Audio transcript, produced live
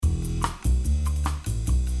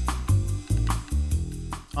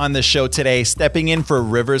On the show today, stepping in for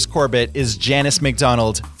Rivers Corbett is Janice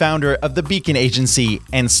McDonald, founder of the Beacon Agency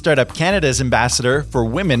and Startup Canada's ambassador for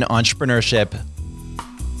women entrepreneurship.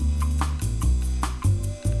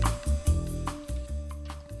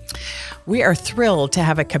 We are thrilled to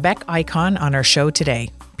have a Quebec icon on our show today.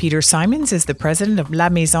 Peter Simons is the president of La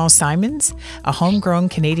Maison Simons, a homegrown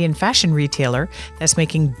Canadian fashion retailer that's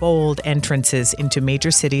making bold entrances into major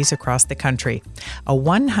cities across the country. A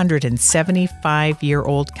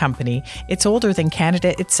 175-year-old company, it's older than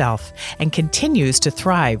Canada itself and continues to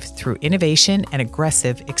thrive through innovation and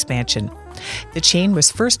aggressive expansion. The chain was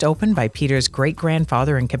first opened by Peter's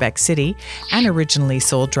great-grandfather in Quebec City and originally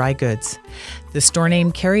sold dry goods. The store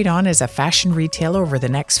name carried on as a fashion retailer over the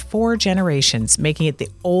next 4 generations, making it the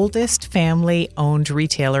oldest family-owned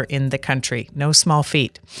retailer in the country. No small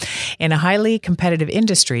feat. In a highly competitive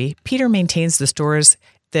industry, Peter maintains the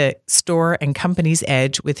store and company's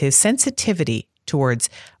edge with his sensitivity towards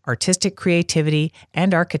artistic creativity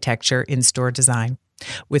and architecture in store design.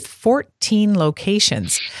 With 14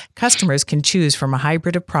 locations, customers can choose from a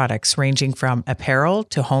hybrid of products ranging from apparel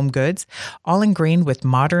to home goods, all ingrained with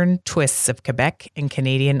modern twists of Quebec and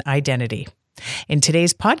Canadian identity. In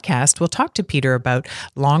today's podcast, we'll talk to Peter about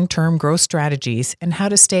long-term growth strategies and how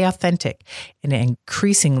to stay authentic in an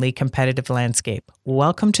increasingly competitive landscape.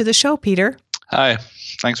 Welcome to the show, Peter. Hi,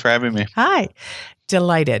 thanks for having me. Hi.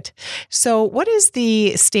 Delighted. So what is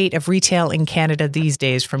the state of retail in Canada these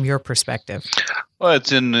days from your perspective? Well,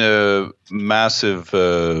 it's in a massive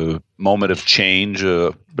moment of change,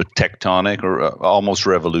 tectonic or almost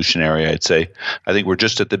revolutionary, I'd say. I think we're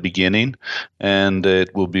just at the beginning, and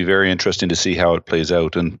it will be very interesting to see how it plays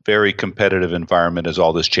out. And very competitive environment as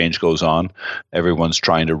all this change goes on. Everyone's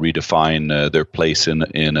trying to redefine their place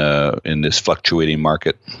in this fluctuating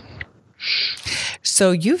market.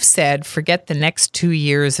 So you've said, forget the next 2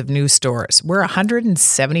 years of new stores. We're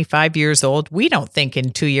 175 years old. We don't think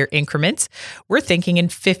in 2-year increments. We're thinking in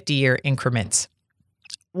 50-year increments.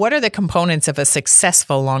 What are the components of a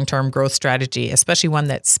successful long-term growth strategy, especially one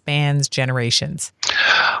that spans generations?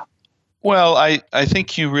 Well, I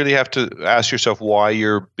think you really have to ask yourself why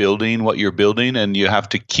you're building what you're building, and you have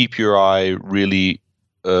to keep your eye really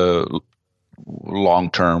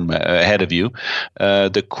long-term ahead of you.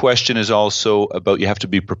 The question is also about you have to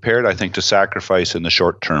be prepared, I think, to sacrifice in the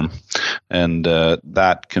short term. And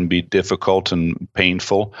that can be difficult and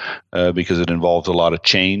painful because it involves a lot of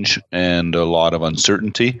change and a lot of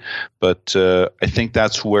uncertainty. But I think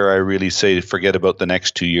that's where I really say forget about the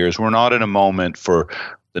next 2 years. We're not in a moment for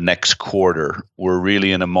the next quarter. We're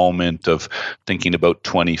really in a moment of thinking about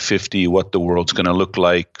 2050, what the world's going to look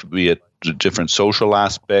like, be it different social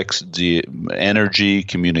aspects, the energy,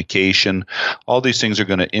 communication, all these things are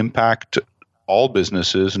going to impact all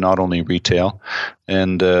businesses, not only retail.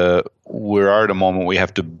 And we are at a moment we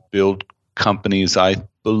have to build companies, I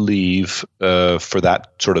believe, for that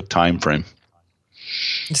sort of time frame.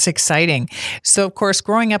 It's exciting. So, of course,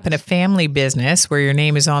 growing up in a family business where your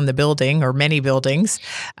name is on the building or many buildings,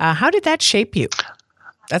 how did that shape you?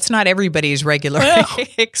 That's not everybody's regular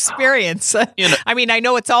experience. I mean, I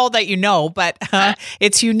know it's all that you know, but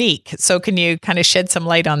it's unique. So can you kind of shed some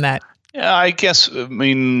light on that? Yeah, I guess,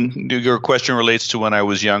 your question relates to when I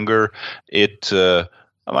was younger.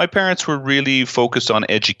 My parents were really focused on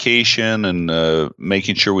education and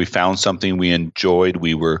making sure we found something we enjoyed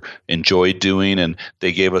doing, and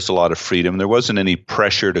they gave us a lot of freedom. There wasn't any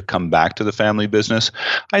pressure to come back to the family business.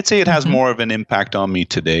 I'd say it has more of an impact on me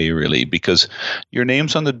today, really, because your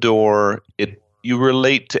name's on the door. You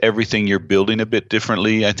relate to everything you're building a bit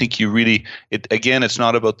differently. I think it's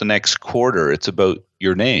not about the next quarter. It's about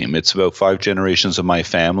your name. It's about 5 generations of my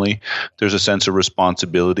family. There's a sense of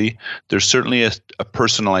responsibility. There's certainly a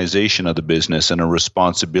personalization of the business and a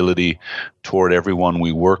responsibility toward everyone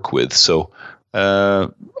we work with. So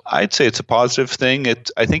I'd say it's a positive thing.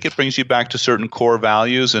 I think it brings you back to certain core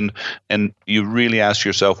values, and you really ask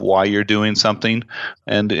yourself why you're doing something.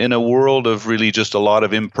 And in a world of really just a lot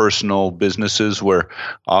of impersonal businesses where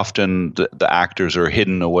often the actors are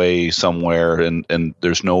hidden away somewhere and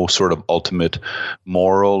there's no sort of ultimate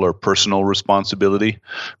moral or personal responsibility,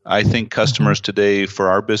 I think customers today for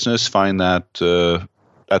our business find that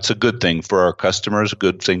that's a good thing for our customers, a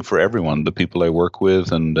good thing for everyone, the people I work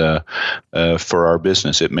with, and for our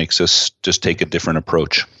business. It makes us just take a different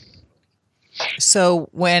approach. So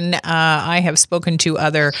when I have spoken to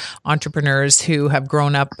other entrepreneurs who have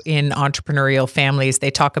grown up in entrepreneurial families,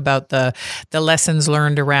 they talk about the lessons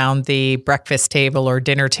learned around the breakfast table or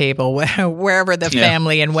dinner table, wherever the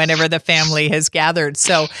family and whenever the family has gathered.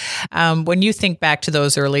 So when you think back to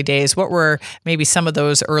those early days, what were maybe some of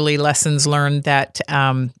those early lessons learned that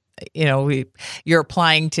you're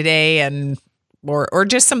applying today, and or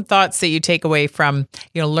just some thoughts that you take away from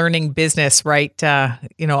learning business, right?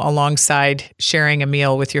 Alongside sharing a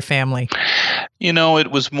meal with your family.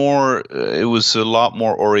 It was a lot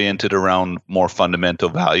more oriented around more fundamental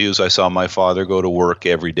values. I saw my father go to work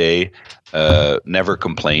every day, never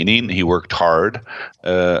complaining. He worked hard,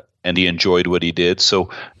 and he enjoyed what he did. So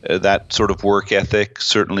that sort of work ethic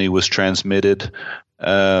certainly was transmitted.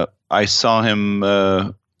 I saw him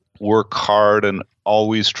work hard and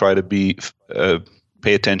always try to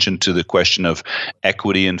pay attention to the question of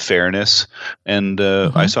equity and fairness. And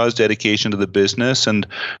I saw his dedication to the business and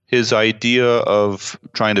his idea of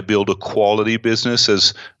trying to build a quality business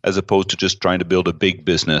as opposed to just trying to build a big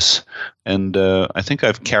business. And I think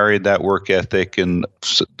I've carried that work ethic and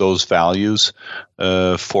those values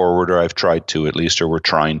forward, or I've tried to at least, or we're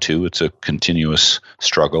trying to. It's a continuous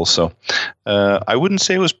struggle. So I wouldn't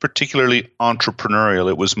say it was particularly entrepreneurial.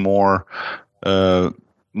 It was more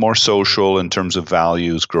social in terms of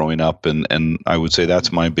values growing up, and I would say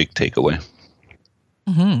that's my big takeaway.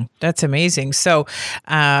 Mm-hmm. That's amazing. So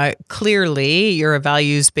clearly, you're a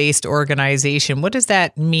values-based organization. What does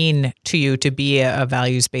that mean to you to be a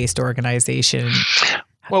values-based organization?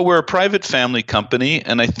 Well, we're a private family company,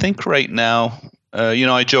 and I think right now,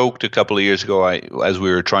 I joked a couple of years ago, as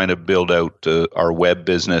we were trying to build out our web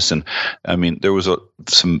business, and I mean, there was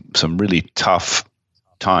some really tough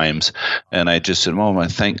times, and I just said, well,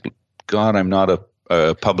 thank God I'm not a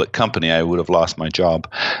public company. I would have lost my job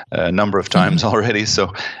a number of times already.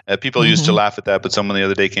 So people used to laugh at that, but someone the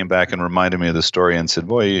other day came back and reminded me of the story and said,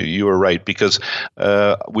 boy, you were right, because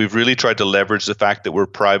we've really tried to leverage the fact that we're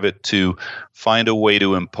private to find a way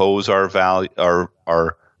to impose our value,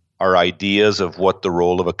 our ideas of what the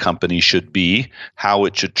role of a company should be, how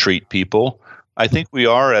it should treat people. I think we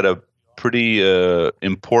are at a pretty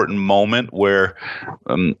important moment where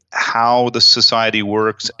how the society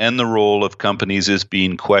works and the role of companies is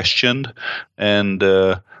being questioned, and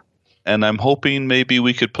I'm hoping maybe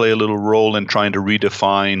we could play a little role in trying to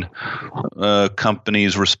redefine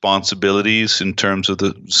companies' responsibilities in terms of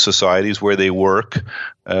the societies where they work,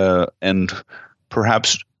 and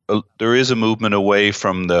perhaps there is a movement away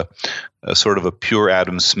from the sort of a pure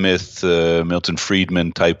Adam Smith, Milton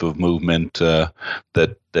Friedman type of movement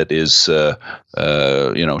that is,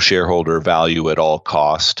 shareholder value at all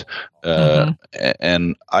cost.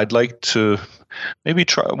 And I'd like to maybe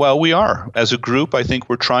try. Well, we are as a group. I think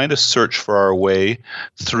we're trying to search for our way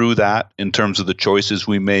through that in terms of the choices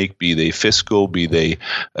we make, be they fiscal, be they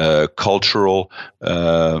cultural.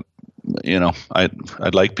 I'd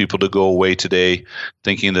like people to go away today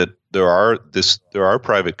thinking that there are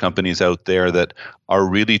private companies out there that are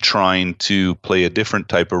really trying to play a different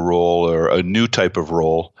type of role or a new type of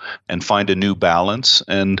role and find a new balance,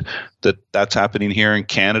 and that's happening here in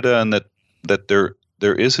Canada, and that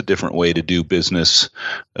there is a different way to do business,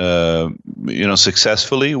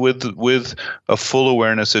 successfully with a full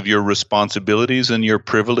awareness of your responsibilities and your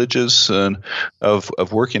privileges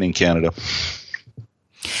of working in Canada.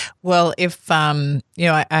 Well, if I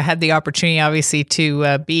had the opportunity, obviously,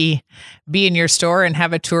 to be in your store and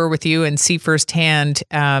have a tour with you and see firsthand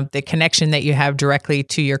the connection that you have directly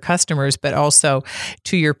to your customers, but also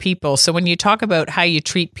to your people. So, when you talk about how you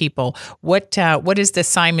treat people, what is the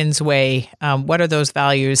Simon's Way? What are those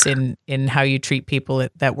values in how you treat people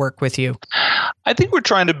that work with you? I think we're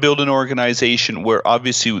trying to build an organization where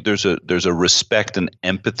obviously there's a respect and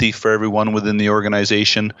empathy for everyone within the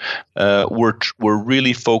organization. We're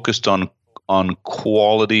really focused on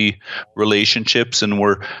quality relationships, and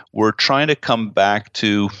we're trying to come back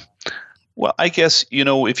to, well, I guess,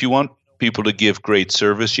 if you want people to give great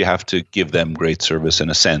service, you have to give them great service in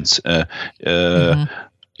a sense. Everyone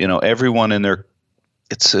in their,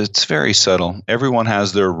 it's very subtle. Everyone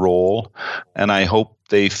has their role, and I hope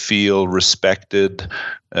they feel respected.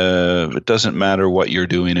 It doesn't matter what you're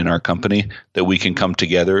doing in our company, that we can come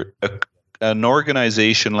together. An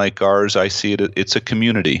organization like ours, I see it's a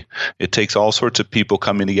community. It takes all sorts of people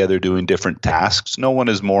coming together doing different tasks. No one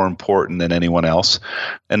is more important than anyone else.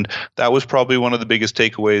 And that was probably one of the biggest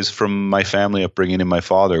takeaways from my family upbringing and my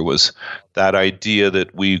father, was that idea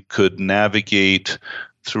that we could navigate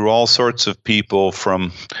through all sorts of people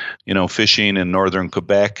from, fishing in northern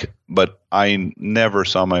Quebec, but I never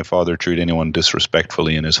saw my father treat anyone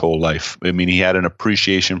disrespectfully in his whole life. I mean, he had an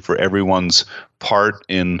appreciation for everyone's part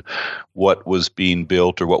in what was being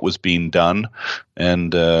built or what was being done,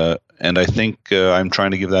 and I think I'm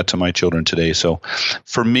trying to give that to my children today. So,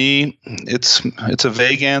 for me, it's a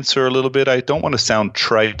vague answer a little bit. I don't want to sound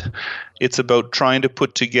trite. It's about trying to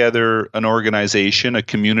put together an organization, a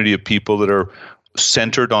community of people that are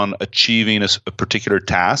centered on achieving a particular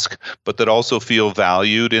task, but that also feel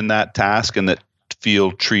valued in that task and that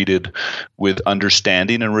feel treated with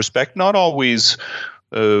understanding and respect. Not always,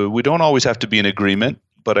 we don't always have to be in agreement,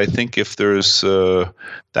 but I think if there's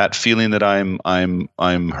that feeling that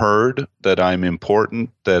I'm heard, that I'm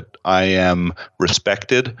important, that I am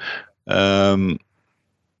respected,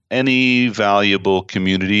 any valuable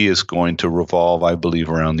community is going to revolve, I believe,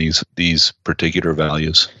 around these particular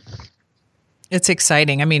values. It's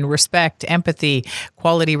exciting. I mean, respect, empathy,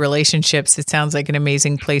 quality relationships. It sounds like an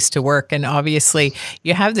amazing place to work. And obviously,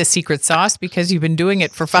 you have the secret sauce because you've been doing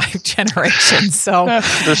it for 5 generations. So,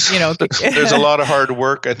 there's a lot of hard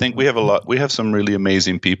work. I think we have some really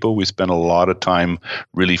amazing people. We spend a lot of time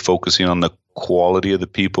really focusing on the quality of the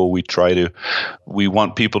people. We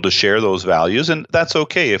want people to share those values, and that's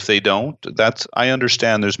okay if they don't. I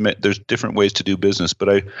understand there's different ways to do business,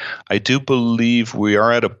 but I do believe we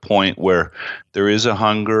are at a point where there is a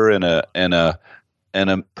hunger and a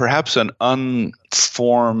perhaps an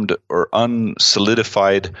unformed or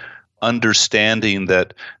unsolidified understanding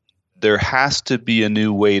that there has to be a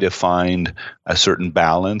new way to find a certain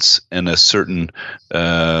balance and a certain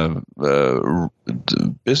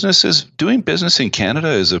doing business in Canada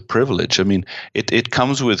is a privilege. I mean, it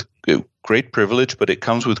comes with great privilege, but it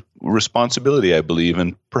comes with responsibility, I believe.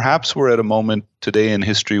 And perhaps we're at a moment today in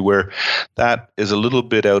history where that is a little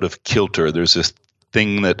bit out of kilter. There's this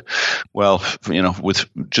thing that, with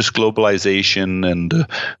just globalization and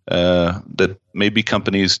that maybe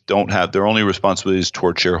companies don't have their only responsibilities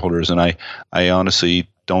toward shareholders. And I honestly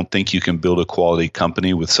don't think you can build a quality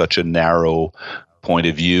company with such a narrow point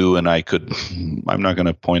of view. And I'm not going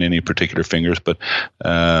to point any particular fingers, but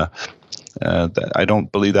I don't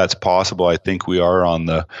believe that's possible. I think we are on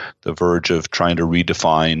the verge of trying to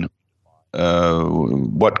redefine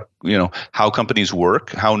how companies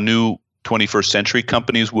work, how new 21st century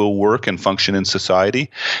companies will work and function in society.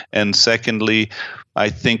 And secondly, I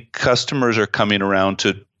think customers are coming around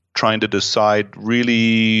to trying to decide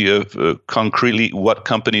really concretely what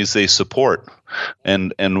companies they support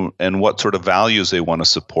and what sort of values they want to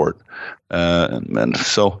support. And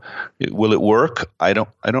so, will it work? I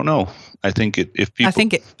don't know. I think if people,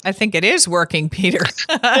 I think it is working, Peter.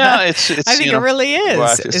 Yeah, it's I think it really is.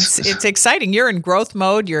 Well, it's exciting. You're in growth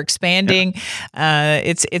mode. You're expanding. Yeah.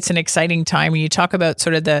 It's an exciting time. When you talk about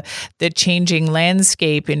sort of the changing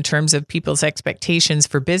landscape in terms of people's expectations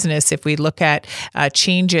for business, if we look at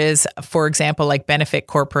changes, for example, like benefit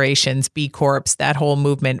corporations, B Corps, that whole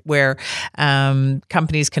movement where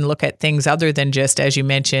companies can look at things other than just, as you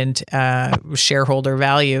mentioned, shareholder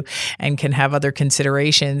value, and can have other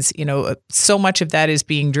considerations. So much of that is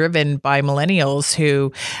being driven by millennials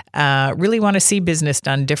who really want to see business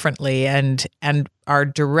done differently and are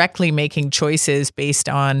directly making choices based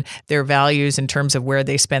on their values in terms of where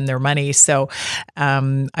they spend their money. So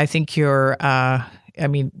I think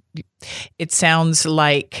it sounds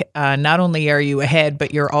like not only are you ahead,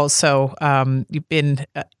 but you're also you've been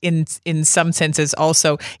in some senses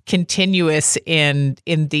also continuous in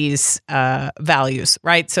these values,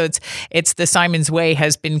 right? So it's the Simon's Way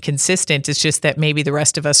has been consistent. It's just that maybe the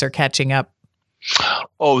rest of us are catching up.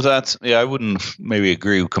 Oh, I wouldn't maybe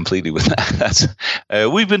agree completely with that.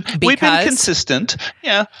 We've been consistent.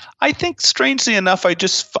 Yeah, I think strangely enough,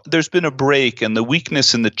 there's been a break, and the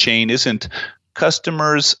weakness in the chain isn't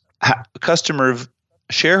customer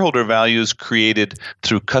shareholder values created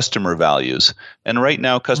through customer values. And right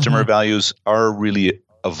now, customer values are really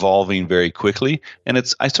evolving very quickly. And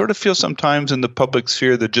I sort of feel sometimes in the public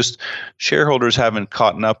sphere that just shareholders haven't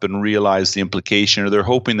caught up and realized the implication, or they're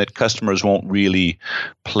hoping that customers won't really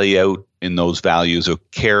play out in those values or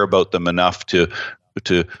care about them enough to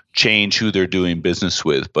change who they're doing business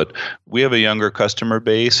with. But we have a younger customer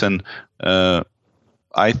base, and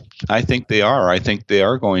I think they are. I think they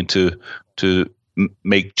are going to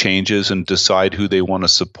make changes and decide who they want to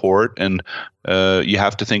support. And you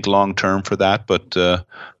have to think long term for that. But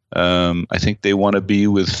I think they want to be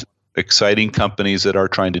with exciting companies that are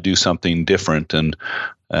trying to do something different. And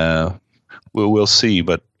we'll see.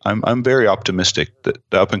 But I'm very optimistic that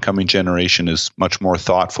the up and coming generation is much more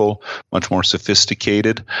thoughtful, much more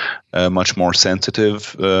sophisticated, much more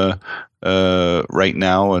sensitive right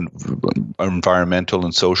now, and environmental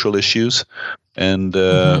and social issues. And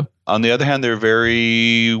on the other hand, they're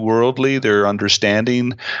very worldly. They're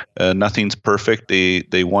understanding. Nothing's perfect.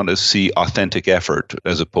 They want to see authentic effort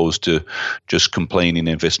as opposed to just complaining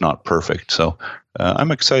if it's not perfect. So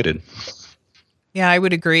I'm excited. Yeah, I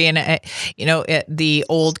would agree. And, the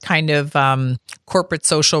old kind of corporate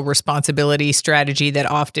social responsibility strategy that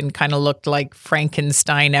often kind of looked like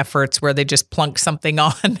Frankenstein efforts where they just plunk something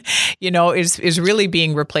on, is really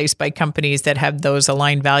being replaced by companies that have those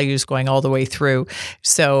aligned values going all the way through.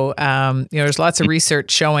 So, there's lots of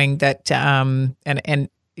research showing that, and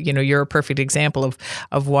you're a perfect example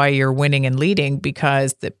of why you're winning and leading,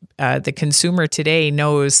 because the consumer today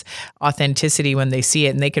knows authenticity when they see it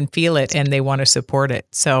and they can feel it and they want to support it.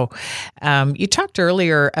 So you talked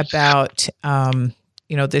earlier about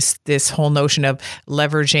this whole notion of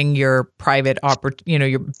leveraging your private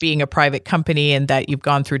you're being a private company and that you've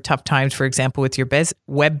gone through tough times, for example, with your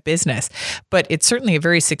web business, but it's certainly a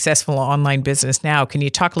very successful online business now. Can you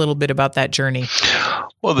talk a little bit about that journey?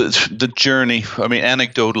 Well, the journey, I mean,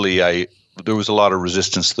 anecdotally, there was a lot of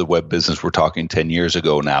resistance to the web business. We're talking 10 years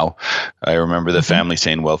ago now. I remember the family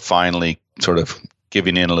saying, well, finally sort of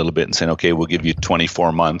giving in a little bit and saying, okay, we'll give you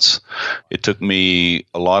 24 months. It took me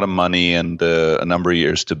a lot of money and a number of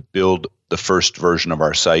years to build the first version of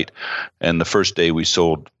our site. And the first day we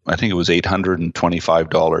sold, I think it was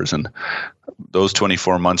 $825. And those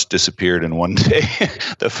 24 months disappeared in one day.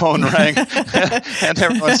 The phone rang and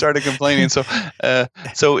everyone started complaining. So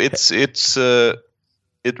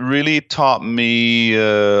it really taught me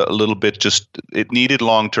a little bit. Just it needed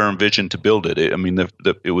long-term vision to build it.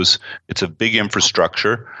 It's a big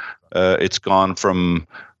infrastructure. It's gone from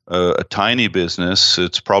a tiny business.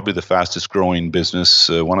 It's probably the fastest growing business,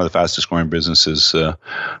 one of the fastest growing businesses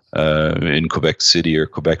in Quebec City or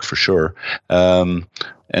Quebec for sure.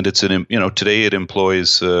 And it's today it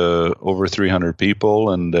employs over 300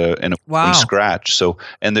 people and from scratch. So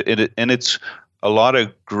it's a lot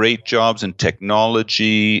of great jobs in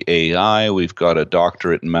technology, AI. We've got a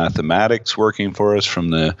doctorate in mathematics working for us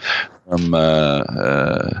from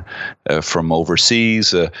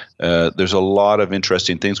overseas. There's a lot of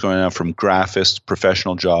interesting things going on, from graphists,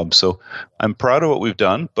 professional jobs. So I'm proud of what we've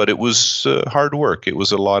done, but it was hard work. It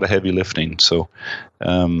was a lot of heavy lifting. So,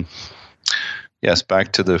 yes,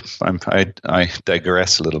 back to I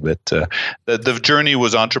digress a little bit. The journey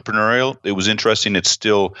was entrepreneurial. It was interesting. It's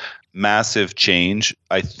still massive change.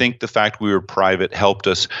 I think the fact we were private helped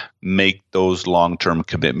us make those long-term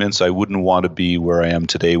commitments. I wouldn't want to be where I am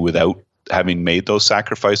today without having made those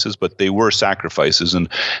sacrifices, but they were sacrifices,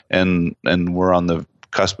 and we're on the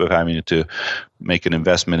cusp of having to make an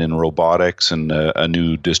investment in robotics and a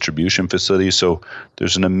new distribution facility. So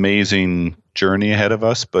there's an amazing journey ahead of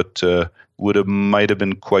us, but might have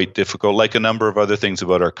been quite difficult. Like a number of other things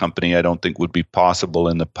about our company, I don't think would be possible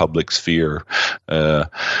in the public sphere.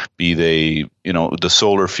 Be they, the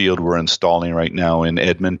solar field we're installing right now in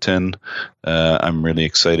Edmonton. I'm really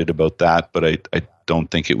excited about that, but I don't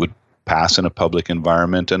think it would pass in a public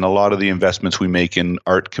environment. And a lot of the investments we make in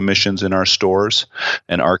art commissions in our stores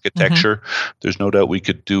and architecture, there's no doubt we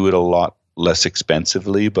could do it a lot less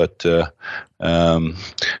expensively, but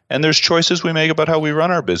and there's choices we make about how we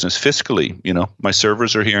run our business fiscally. My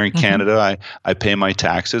servers are here in Canada. I pay my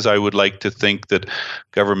taxes. I would like to think that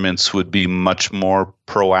governments would be much more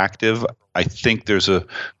proactive. I think there's a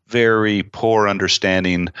very poor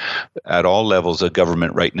understanding at all levels of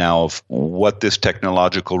government right now of what this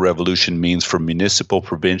technological revolution means for municipal,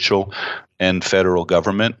 provincial, and federal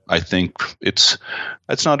government. I think it's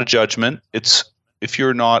not a judgment. It's if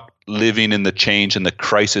you're not living in the change and the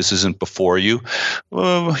crisis isn't before you,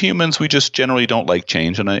 humans, we just generally don't like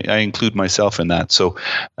change, and I include myself in that. So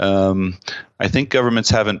I think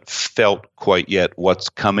governments haven't felt quite yet what's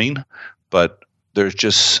coming, but there's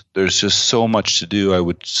just so much to do. I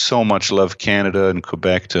would so much love Canada and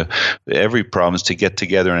Quebec, to every province, to get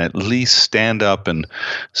together and at least stand up and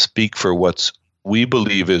speak for what's we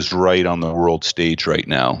believe is right on the world stage right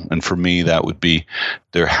now. And for me, that would be,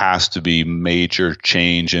 there has to be major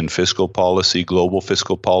change in fiscal policy, global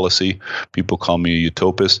fiscal policy. People call me a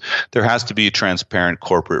utopist. There has to be a transparent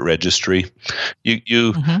corporate registry. We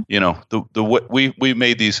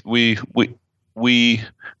made these, we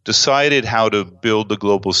decided how to build the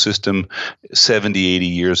global system 70, 80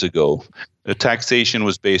 years ago. The taxation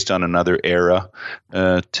was based on another era.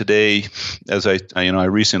 Today, as I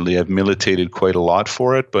recently have militated quite a lot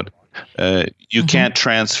for it, but you can't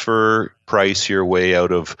transfer price your way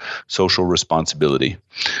out of social responsibility.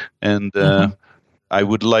 And I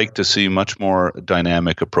would like to see much more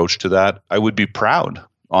dynamic approach to that. I would be proud,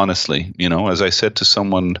 honestly, as I said to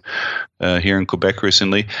someone here in Quebec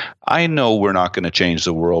recently, I know we're not going to change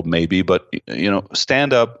the world maybe, but,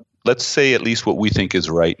 stand up. Let's say at least what we think is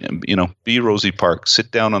right. And, be Rosie Park,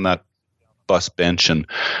 sit down on that bus bench and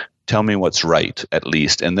tell me what's right, at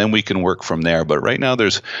least, and then we can work from there. But right now,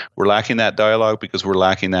 we're lacking that dialogue because we're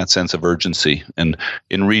lacking that sense of urgency. And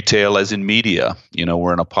in retail, as in media,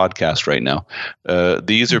 we're in a podcast right now.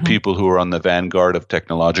 These are people who are on the vanguard of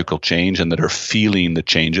technological change and that are feeling the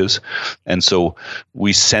changes. And so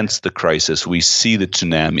we sense the crisis, we see the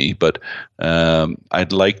tsunami. But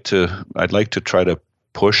I'd like to try to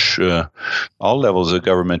push all levels of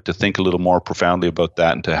government to think a little more profoundly about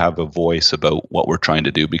that and to have a voice about what we're trying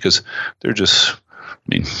to do, because they're just,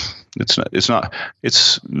 it's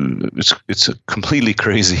completely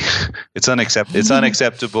crazy. It's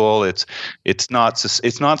unacceptable. It's not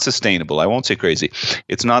sustainable. I won't say crazy.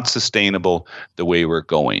 It's not sustainable the way we're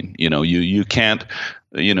going. You can't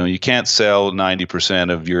sell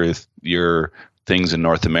 90% of your things in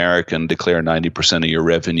North America and declare 90% of your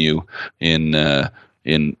revenue in a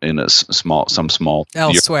small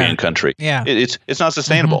elsewhere. European country. Yeah. It's not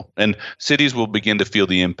sustainable. And cities will begin to feel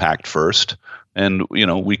the impact first. And,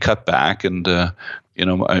 we cut back and,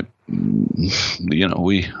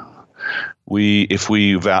 we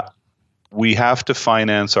have to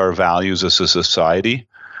finance our values as a society.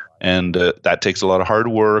 And that takes a lot of hard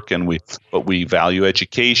work, but we value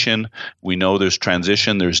education. We know there's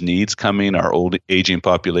transition, there's needs coming, our aging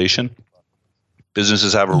population.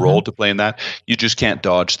 Businesses have a role to play in that. You just can't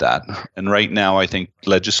dodge that. And right now, I think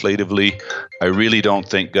legislatively, I really don't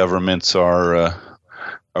think governments are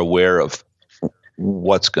aware of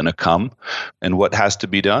what's going to come and what has to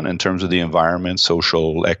be done in terms of the environment,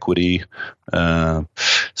 social equity. So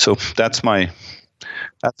that's my.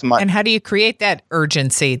 And how do you create that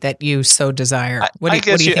urgency that you so desire? What do you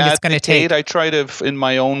think it's going to take? I try to, in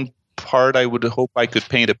my own part, I would hope I could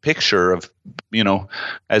paint a picture of,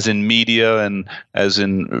 as in media and as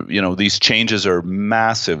in, these changes are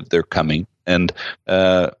massive. They're coming. And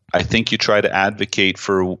I think you try to advocate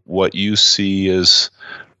for what you see as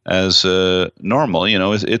normal.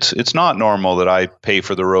 It's not normal that I pay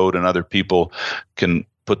for the road and other people can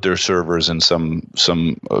put their servers in some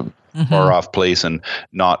far off place and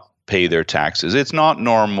not pay their taxes. It's not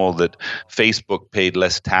normal that Facebook paid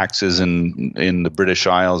less taxes in the British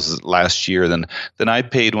Isles last year than I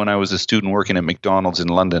paid when I was a student working at McDonald's in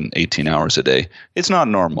London 18 hours a day. It's not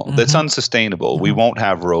normal. That's unsustainable. We won't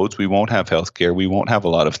have roads. We won't have healthcare. We won't have a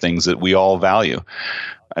lot of things that we all value.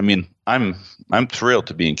 I'm thrilled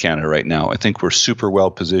to be in Canada right now. I think we're super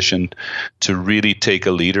well positioned to really take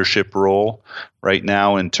a leadership role right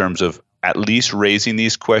now in terms of at least raising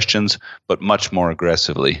these questions, but much more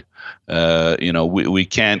aggressively. We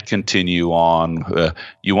can't continue on.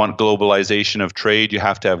 You want globalization of trade, you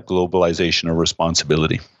have to have globalization of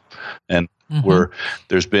responsibility. And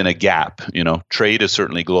there's been a gap. Trade is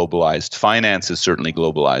certainly globalized, finance is certainly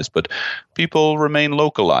globalized, but people remain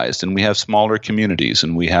localized, and we have smaller communities,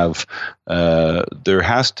 and we have there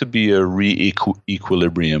has to be a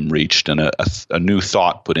equilibrium reached and a new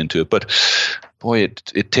thought put into it. But boy,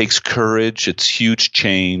 it takes courage. It's huge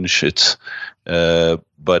change.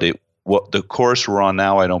 What the course we're on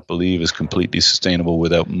now, I don't believe is completely sustainable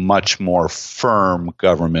without much more firm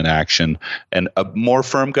government action and a more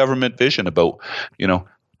firm government vision about,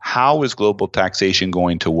 how is global taxation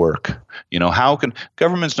going to work? How can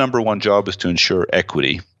government's number one job is to ensure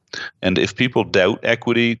equity. And if people doubt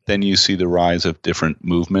equity, then you see the rise of different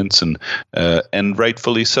movements, and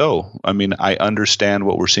rightfully so. I understand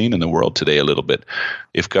what we're seeing in the world today a little bit.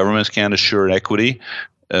 If governments can't assure equity,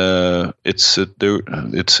 it's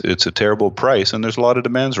a terrible price, and there's a lot of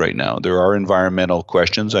demands right now. There are environmental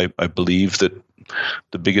questions. I believe that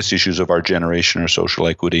the biggest issues of our generation are social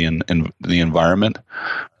equity and the environment.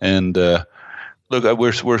 And look,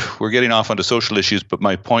 we're getting off onto social issues, but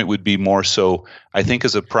my point would be more so. I think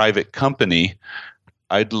as a private company,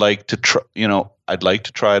 I'd like to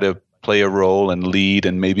try to play a role and lead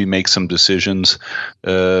and maybe make some decisions.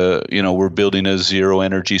 We're building a zero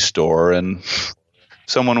energy store, and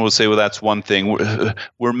someone will say, well, that's one thing.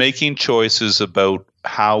 We're making choices about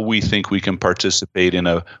how we think we can participate in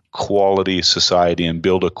a quality society and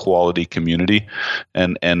build a quality community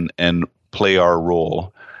and play our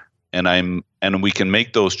role. And we can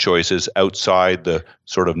make those choices outside the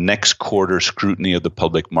sort of next quarter scrutiny of the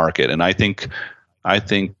public market. And I think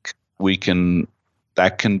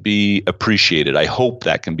that can be appreciated. I hope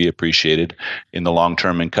that can be appreciated in the long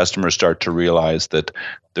term, and customers start to realize that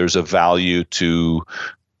there's a value to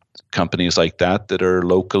companies like that are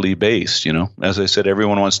locally based. As I said,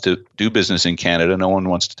 everyone wants to do business in Canada. No one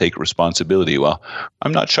wants to take responsibility. Well,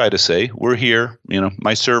 I'm not shy to say we're here.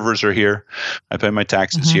 My servers are here. I pay my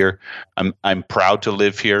taxes here. I'm proud to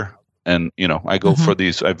live here. And, I go for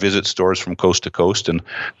these, I visit stores from coast to coast, and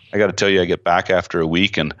I got to tell you, I get back after a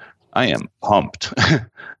week and I am pumped.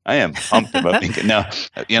 I am pumped about being now.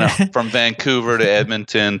 From Vancouver to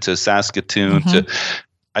Edmonton to Saskatoon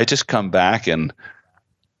I just come back and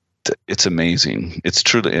it's amazing. It's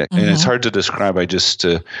truly, and it's hard to describe. I just,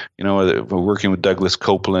 we're working with Douglas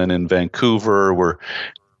Copeland in Vancouver. We're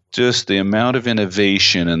just the amount of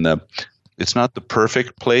innovation and it's not the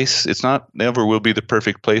perfect place. It's never will be the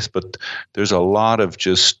perfect place, but there's a lot of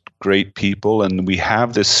just great people, and we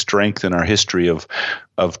have this strength in our history of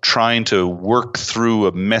trying to work through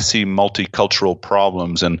a messy multicultural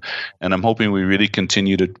problems, and I'm hoping we really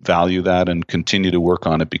continue to value that and continue to work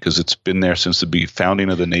on it, because it's been there since the founding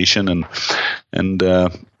of the nation, and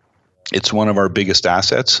it's one of our biggest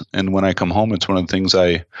assets. And when I come home, it's one of the things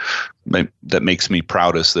that makes me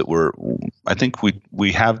proudest, that I think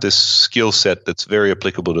we have this skill set that's very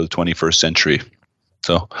applicable to the 21st century.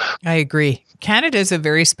 So I agree. Canada is a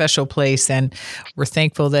very special place, and we're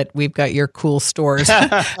thankful that we've got your cool stores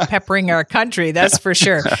peppering our country. That's for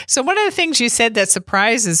sure. So one of the things you said that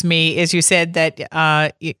surprises me is you said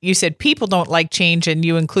that you said people don't like change, and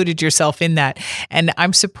you included yourself in that. And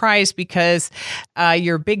I'm surprised because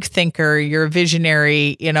you're a big thinker, you're a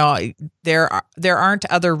visionary. There aren't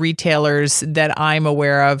other retailers that I'm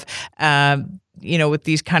aware of, with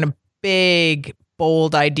these kind of big,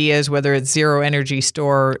 bold ideas, whether it's zero energy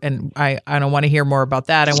store. And I don't want to hear more about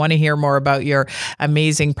that. I want to hear more about your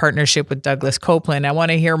amazing partnership with Douglas Copeland. I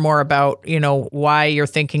want to hear more about, why you're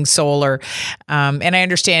thinking solar. And I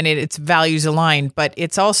understand it's values aligned, but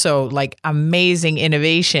it's also like amazing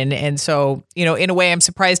innovation. And so, in a way, I'm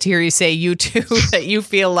surprised to hear you say you too, that you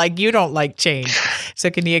feel like you don't like change.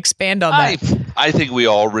 So can you expand on that? I think we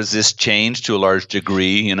all resist change to a large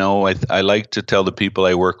degree. I like to tell the people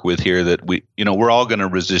I work with here that we're all going to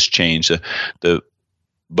resist change.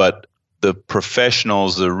 But the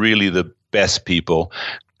professionals, the best people,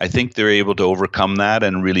 I think they're able to overcome that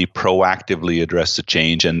and really proactively address the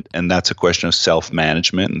change. And that's a question of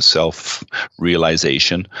self-management and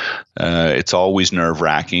self-realization. It's always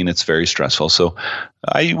nerve-wracking. It's very stressful. So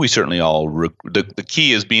we certainly all, the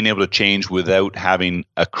key is being able to change without having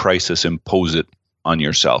a crisis impose it on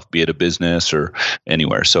yourself, be it a business or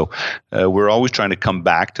anywhere. So we're always trying to come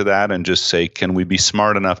back to that and just say, can we be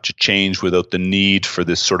smart enough to change without the need for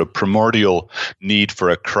this sort of primordial need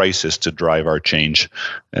for a crisis to drive our change?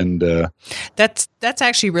 And that's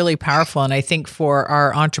actually really powerful. And I think for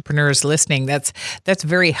our entrepreneurs listening, that's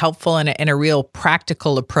very helpful and a real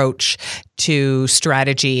practical approach to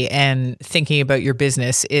strategy and thinking about your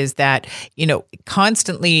business, is that,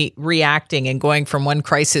 constantly reacting and going from one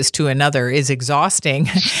crisis to another is exhausting.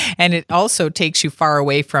 And it also takes you far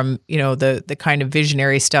away from, the kind of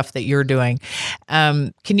visionary stuff that you're doing.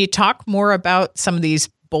 Can you talk more about some of these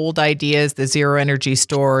bold ideas, the zero energy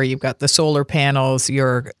store? You've got the solar panels,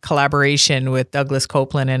 your collaboration with Douglas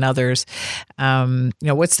Copeland and others.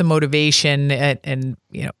 What's the motivation? And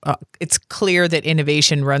it's clear that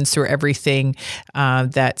innovation runs through everything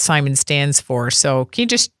that Simon stands for. So can you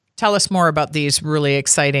just tell us more about these really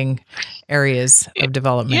exciting areas of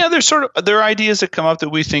development? Yeah, there are ideas that come up that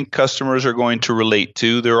we think customers are going to relate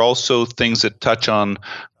to. There are also things that touch on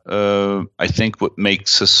I think what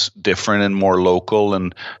makes us different and more local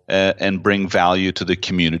and bring value to the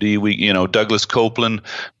community. Douglas Copeland,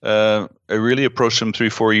 I really approached him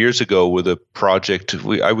 3-4 years ago with a project.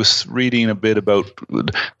 I was reading a bit about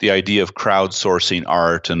the idea of crowdsourcing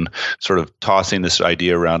art and sort of tossing this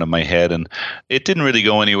idea around in my head, and it didn't really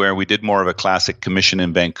go anywhere. We did more of a classic commission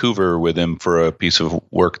in Vancouver with him for a piece of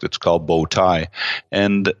work that's called Bow Tie,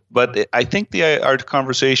 but I think our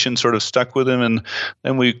conversation sort of stuck with him, and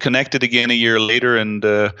then we connected again a year later, and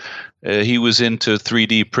he was into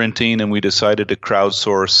 3D printing, and we decided to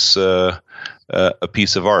crowdsource a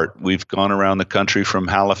piece of art. We've gone around the country from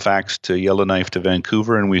Halifax to Yellowknife to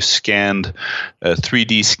Vancouver, and we've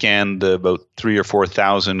 3D scanned about 3,000 or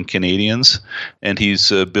 4,000 Canadians. And he's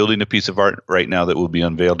building a piece of art right now that will be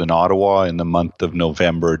unveiled in Ottawa in the month of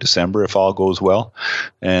November or December, if all goes well.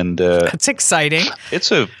 And that's exciting.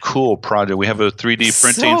 It's a cool project. We have a 3D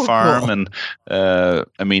printing farm, cool. And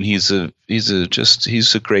he's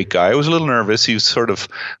a great guy. I was a little nervous.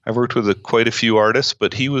 I've worked with quite a few artists,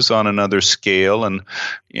 but he was on another scale, and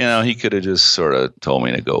he could have just sort of told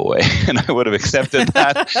me to go away, and I would have accepted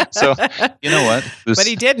that. So you know what? But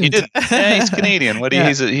he didn't. He didn't. Yeah, he's Canadian.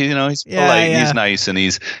 He's polite. Yeah. He's nice, and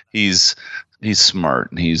he's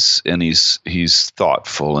smart, and he's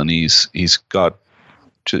thoughtful, and he's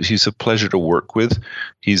a pleasure to work with.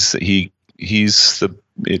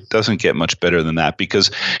 It doesn't get much better than that,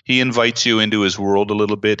 because he invites you into his world a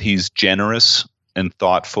little bit. He's generous. and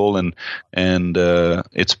thoughtful, and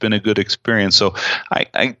it's been a good experience. So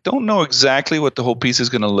I don't know exactly what the whole piece is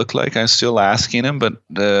going to look like. I'm still asking him, but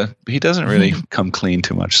he doesn't really come clean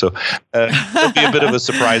too much. So it'll be a bit of a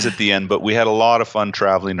surprise at the end. But we had a lot of fun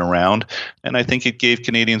traveling around, and I think it gave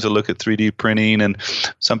Canadians a look at 3D printing. And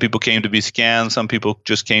some people came to be scanned, some people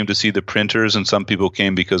just came to see the printers, and some people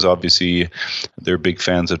came because obviously they're big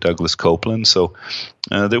fans of Douglas Coupland. So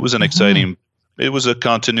there was an exciting. It was a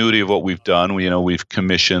continuity of what we've done. We've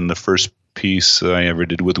commissioned the first piece I ever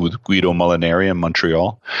did with Guido Molinari in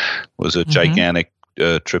Montreal. It was a gigantic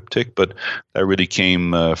triptych, but that really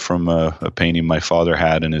came from a painting my father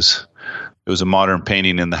had in his. It was a modern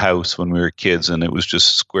painting in the house when we were kids, and it was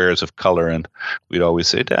just squares of color. And we'd always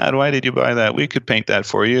say, "Dad, why did you buy that? We could paint that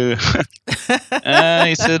for you."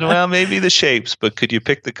 He said, "Well, maybe the shapes, but could you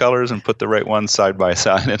pick the colors and put the right ones side by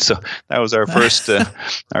side?" And so that was our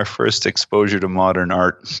first exposure to modern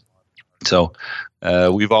art. So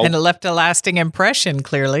we've all, and it left a lasting impression.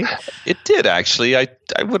 Clearly, it did actually. I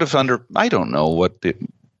would have I don't know what the.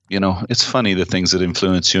 It's funny the things that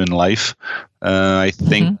influence you in life. I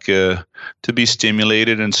think to be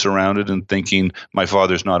stimulated and surrounded and thinking, my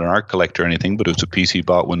father's not an art collector or anything, but it was a piece he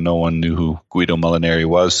bought when no one knew who Guido Molinari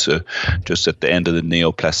was, just at the end of the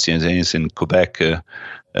Néoplasticiens in Quebec.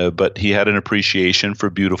 But he had an appreciation for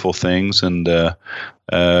beautiful things, and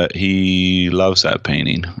he loves that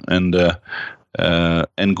painting.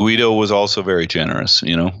 And Guido was also very generous.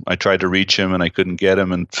 I tried to reach him and I couldn't get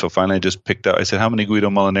him, and so finally I just picked out. I said, "How many Guido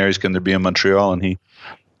Molinaris can there be in Montreal?" And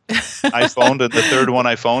I phoned, and the third one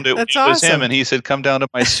I phoned, it was awesome. him, and he said, "Come down to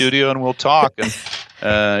my studio and we'll talk."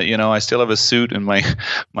 And I still have a suit in my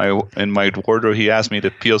wardrobe. He asked me to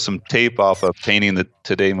peel some tape off a painting that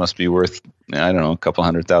today must be worth, I don't know, a couple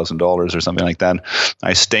 $100,000 or something like that.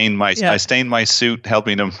 I stained my suit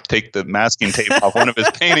helping him take the masking tape off one of his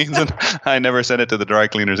paintings, and I never sent it to the dry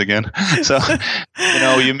cleaners again. So,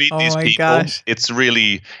 you meet these people. Gosh.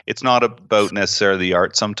 It's not about necessarily the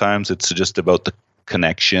art. Sometimes it's just about the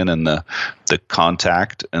connection and the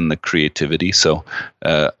contact and the creativity. So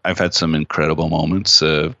I've had some incredible moments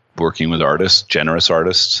working with artists, generous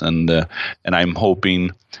artists, and I'm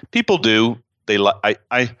hoping people do.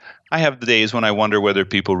 I have the days when I wonder whether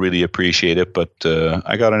people really appreciate it, but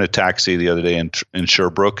I got in a taxi the other day in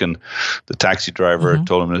Sherbrooke, and the taxi driver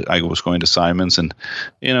told him that I was going to Simon's, and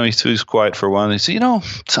he was quiet for a while, and he said,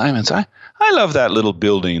 "Simon's, I love that little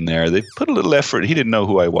building there. They put a little effort." He didn't know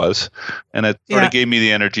who I was, and it sort of gave me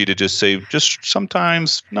the energy to just say, just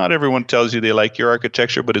sometimes not everyone tells you they like your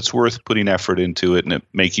architecture, but it's worth putting effort into it and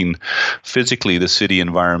making physically the city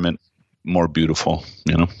environment more beautiful.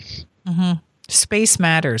 Space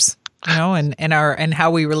matters. And how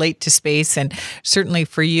we relate to space, and certainly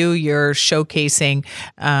for you, you're showcasing,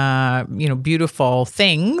 beautiful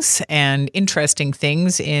things and interesting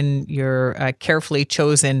things in your carefully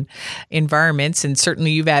chosen environments, and certainly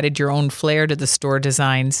you've added your own flair to the store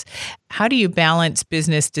designs. How do you balance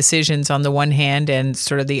business decisions on the one hand and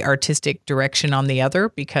sort of the artistic direction on the other?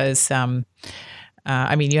 Because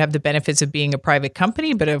you have the benefits of being a private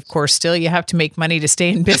company, but of course, still you have to make money to stay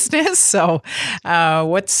in business. So,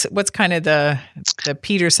 what's kind of the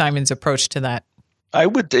Peter Simons approach to that?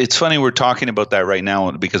 It's funny we're talking about that right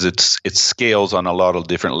now because it scales on a lot of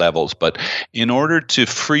different levels. But in order to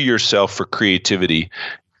free yourself for creativity,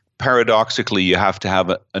 paradoxically, you have to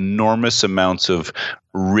have enormous amounts of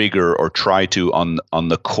rigor, or try to, on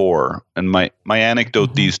the core. And my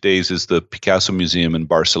anecdote these days is the Picasso Museum in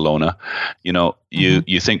Barcelona.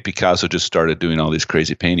 You think Picasso just started doing all these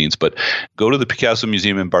crazy paintings, but go to the Picasso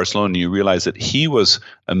Museum in Barcelona and you realize that he was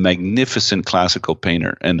a magnificent classical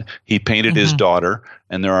painter, and he painted his daughter,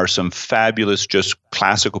 and there are some fabulous just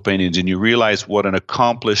classical paintings, and you realize what an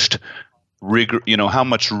accomplished how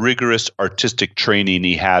much rigorous artistic training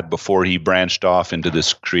he had before he branched off into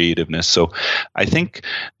this creativeness. So I think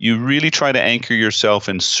you really try to anchor yourself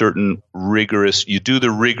in certain you do the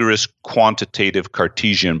rigorous quantitative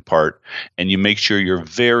Cartesian part, and you make sure you're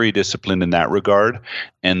very disciplined in that regard.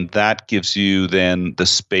 And that gives you then the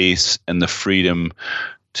space and the freedom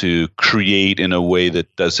to create in a way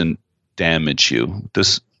that doesn't damage you.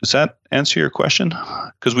 Does that answer your question?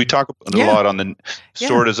 Because we talk a lot on the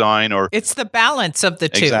store design, or it's the balance of the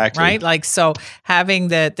two, right? Like, so having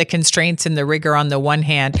the constraints and the rigor on the one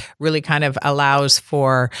hand really kind of allows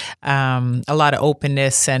for a lot of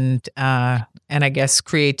openness and I guess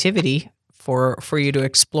creativity for you to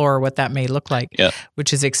explore what that may look like,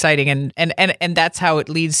 which is exciting. And that's how it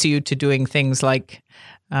leads you to doing things like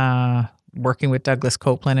working with Douglas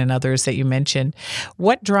Coupland and others that you mentioned.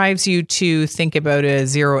 What drives you to think about a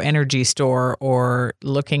zero energy store, or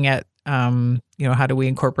looking at how do we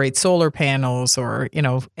incorporate solar panels or,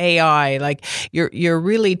 AI? Like you're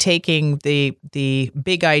really taking the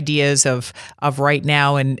big ideas of right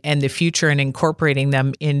now and the future and incorporating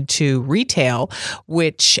them into retail,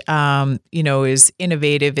 which, is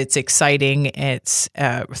innovative. It's exciting. It's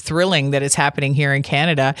thrilling that it's happening here in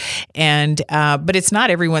Canada. And, but it's not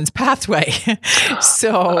everyone's pathway.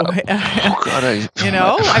 So,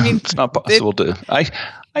 it's not possible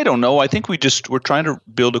I don't know. I think we're trying to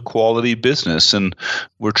build a quality business, and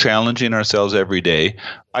we're challenging ourselves every day.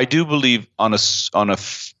 I do believe on a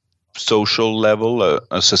social level,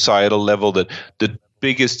 a societal level, that the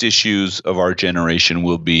biggest issues of our generation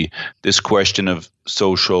will be this question of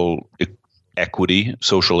social equity,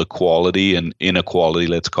 social equality and inequality,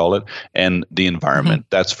 let's call it, and the environment.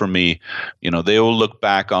 That's for me, they will look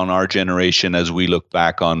back on our generation as we look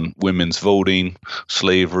back on women's voting,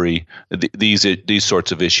 slavery, these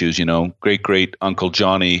sorts of issues. Great Uncle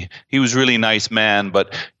Johnny, he was really nice man,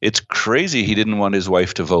 but it's crazy he didn't want his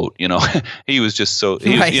wife to vote. He was just so,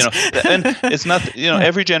 and it's not,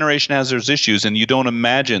 every generation has those issues, and you don't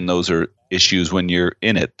imagine those are issues when you're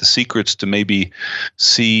in it. The secret's to maybe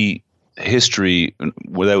see history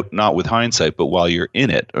not with hindsight, but while you're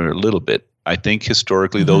in it, or a little bit. I think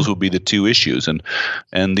historically those will be the two issues,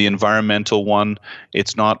 and the environmental one.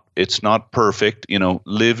 It's not perfect.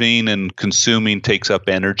 Living and consuming takes up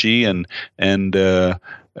energy and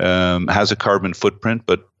has a carbon footprint,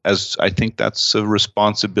 but as I think that's a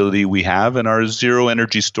responsibility we have, and our zero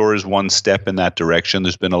energy store is one step in that direction.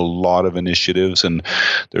 There's been a lot of initiatives, and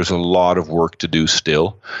there's a lot of work to do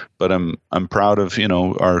still. But I'm proud of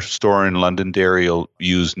our store in Londonderry will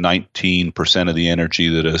use 19% of the energy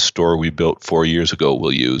that a store we built 4 years ago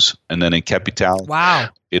will use, and then in Capital,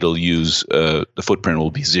 it'll use the footprint will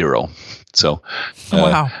be zero. So,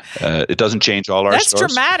 it doesn't change all our stores.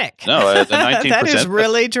 That's dramatic. No, the 19%. That is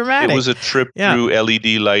really dramatic. It was a trip through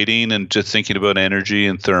LED lighting and just thinking about energy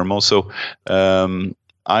and thermal. So,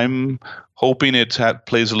 I'm hoping it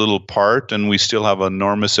plays a little part, and we still have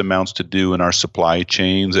enormous amounts to do in our supply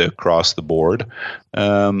chains across the board.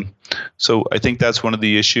 So I think that's one of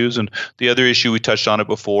the issues. And the other issue, we touched on it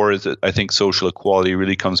before, is that I think social equality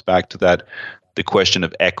really comes back to that, the question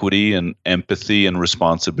of equity and empathy and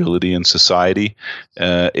responsibility in society.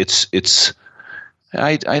 I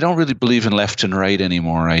don't really believe in left and right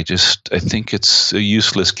anymore. I think it's a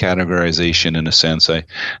useless categorization in a sense.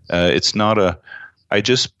 I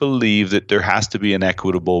just believe that there has to be an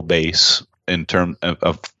equitable base in terms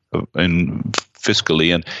of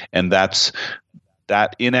fiscally, and that's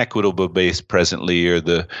that inequitable base presently, or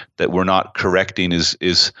that we're not correcting,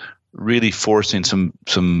 is really forcing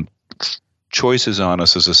some choices on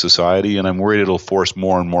us as a society, and I'm worried it'll force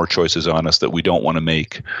more and more choices on us that we don't want to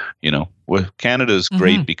make. Canada is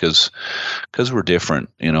great because we're different.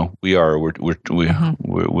 We are. We're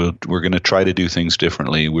going to try to do things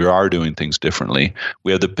differently. We are doing things differently.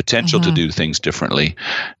 We have the potential to do things differently.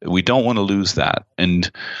 We don't want to lose that,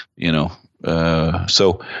 and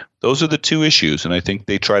so those are the two issues, and I think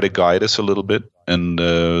they try to guide us a little bit, and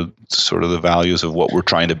sort of the values of what we're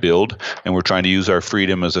trying to build, and we're trying to use our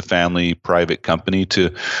freedom as a family private company to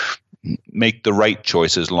make the right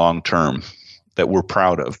choices long term that we're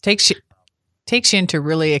proud of. Takes you into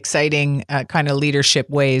really exciting kind of leadership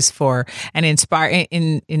ways for, and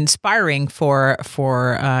inspiring for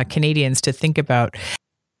Canadians to think about.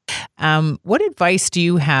 What advice do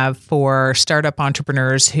you have for startup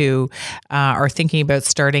entrepreneurs who are thinking about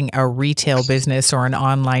starting a retail business or an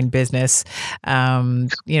online business,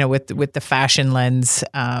 with the fashion lens,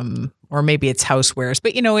 or maybe it's housewares,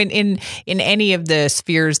 but in any of the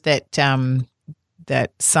spheres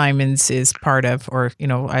that Simons is part of, or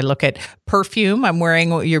I look at perfume. I'm wearing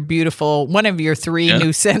one of your three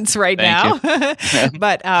new scents right now.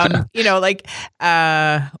 But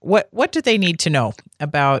what do they need to know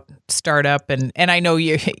about startup? And I know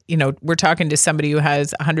we're talking to somebody who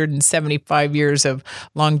has 175 years of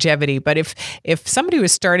longevity. But if somebody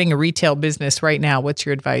was starting a retail business right now, what's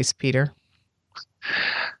your advice, Peter?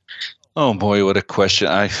 Oh boy, what a question!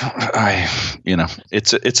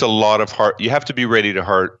 It's a lot of hard. You have to be ready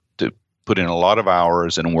to put in a lot of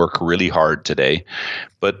hours and work really hard today.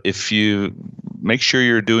 But if you make sure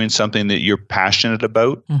you're doing something that you're passionate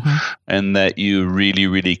about and that you really,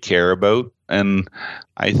 really care about, and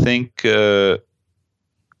I think try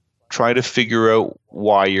to figure out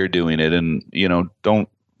why you're doing it, and don't.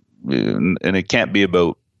 And it can't be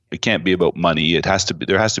about money.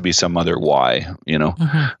 There has to be some other why.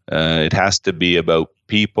 It has to be about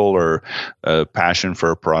people or a passion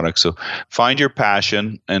for a product. So find your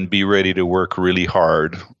passion and be ready to work really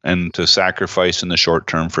hard and to sacrifice in the short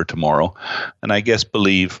term for tomorrow. And I guess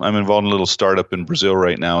believe. I'm involved in a little startup in Brazil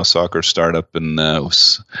right now, a soccer startup, and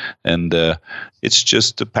it's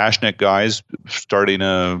just passionate guys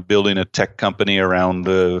building a tech company around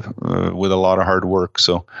with a lot of hard work.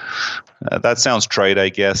 So that sounds trite, I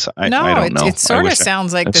guess. I don't know. It sort of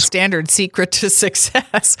sounds like the standard secret to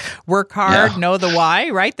success. Work hard, know the why,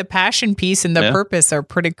 right? The passion piece and the purpose are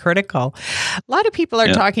pretty critical. A lot of people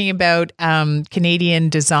are talking about Canadian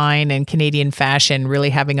design and Canadian fashion really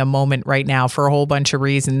having a moment right now for a whole bunch of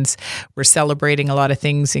reasons. We're celebrating a lot of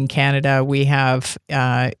things in Canada. We have,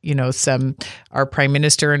 our Prime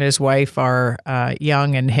Minister and his wife are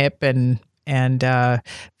young and hip and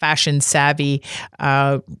fashion savvy.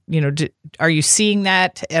 Are you seeing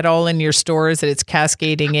that at all in your stores, that it's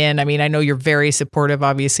cascading in? I mean, I know you're very supportive,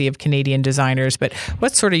 obviously, of Canadian designers, but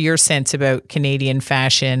what's sort of your sense about Canadian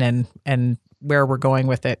fashion and where we're going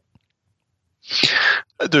with it?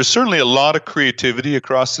 There's certainly a lot of creativity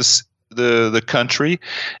across the country.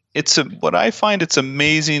 What I find, it's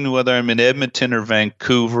amazing whether I'm in Edmonton or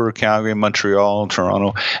Vancouver, Calgary, Montreal,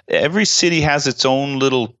 Toronto. Every city has its own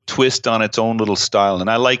little twist on its own little style, and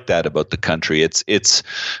I like that about the country. It's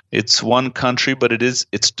one country, but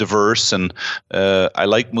it's diverse, and I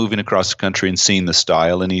like moving across the country and seeing the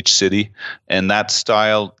style in each city, and that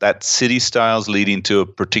city style is leading to a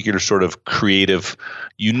particular sort of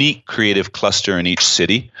unique creative cluster in each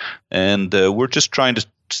city, and we're just trying to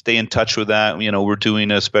stay in touch with that. We're doing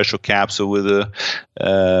a special capsule with the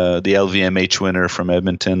LVMH winner from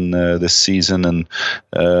Edmonton this season, and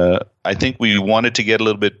I think we wanted to get a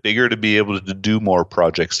little bit bigger to be able to do more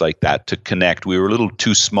projects like that, to connect. We were a little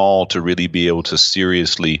too small to really be able to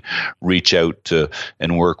seriously reach out to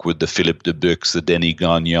and work with the Philippe Dubucs, the Denis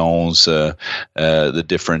Gagnons, the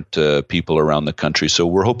different people around the country. So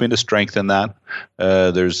we're hoping to strengthen that.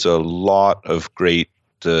 There's a lot of great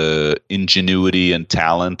ingenuity and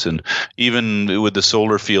talent, and even with the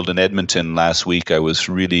solar field in Edmonton last week,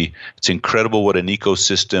 it's incredible what an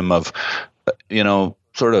ecosystem of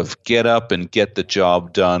sort of get up and get the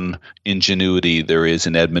job done ingenuity there is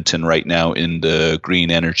in Edmonton right now in the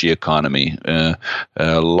green energy economy. A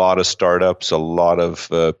lot of startups, a lot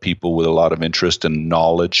of people with a lot of interest and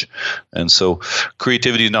knowledge. And so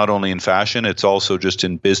creativity is not only in fashion, it's also just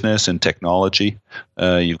in business and technology.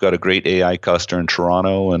 You've got a great AI cluster in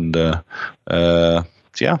Toronto, and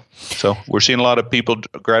so we're seeing a lot of people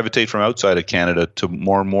gravitate from outside of Canada to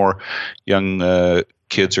more and more young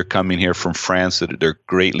kids are coming here from France that they're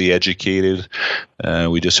greatly educated.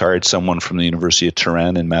 We just hired someone from the University of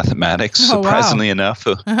Turin in mathematics, surprisingly enough.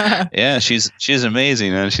 Yeah, she's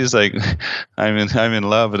amazing, and she's like, I'm in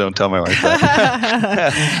love, but don't tell my wife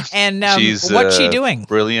that. And what's she doing?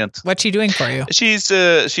 Brilliant. What's she doing for you?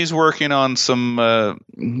 She's working on some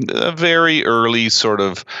very early sort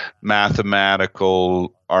of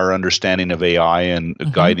mathematical, our understanding of AI and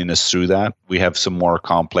guiding us through that. We have some more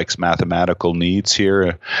complex mathematical needs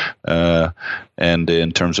here, and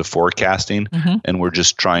in terms of forecasting, and we're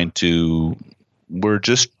just trying to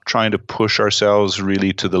push ourselves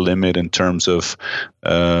really to the limit in terms of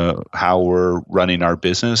how we're running our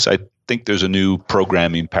business. I think there's a new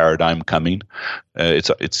programming paradigm coming.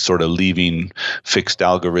 It's sort of leaving fixed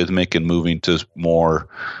algorithmic and moving to more,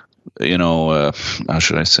 how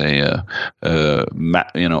should I say,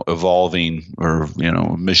 evolving or,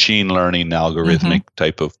 machine learning algorithmic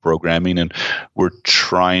type of programming. And we're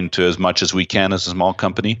trying to, as much as we can as a small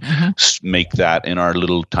company, make that in our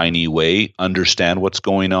little tiny way, understand what's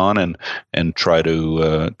going on and try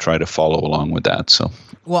to follow along with that. So.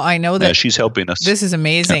 Well, I know that she's helping us. This is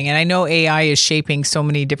amazing. And I know AI is shaping so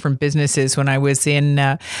many different businesses. When I was in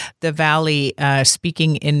the Valley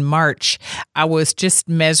speaking in March, I was just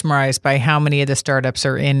mesmerized by how many of the startups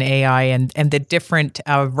are in AI and the different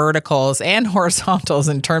verticals and horizontals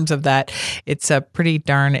in terms of that. It's pretty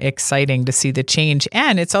darn exciting to see the change.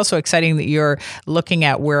 And it's also exciting that you're looking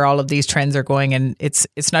at where all of these trends are going. And it's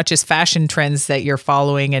not just fashion trends that you're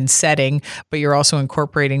following and setting, but you're also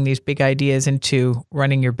incorporating these big ideas into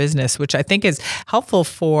running your business, which I think is helpful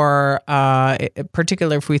for,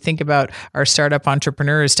 particularly if we think about our startup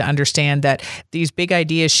entrepreneurs, to understand that these big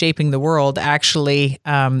ideas shaping the world actually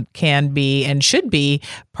can be and should be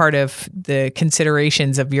part of the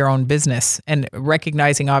considerations of your own business. And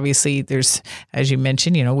recognizing, obviously, there's, as you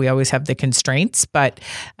mentioned, we always have the constraints, but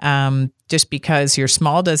just because you're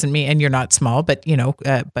small doesn't mean, and you're not small, but we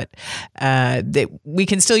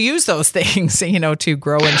can still use those things, to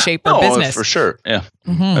grow and shape our business. For sure, yeah.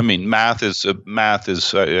 I mean, math is.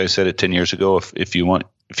 I said it 10 years ago. If you want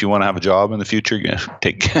if you want to have a job in the future,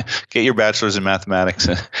 get your bachelor's in mathematics.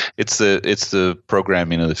 It's the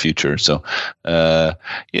programming of the future. So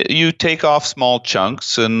you take off small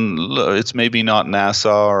chunks, and it's maybe not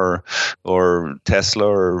NASA or Tesla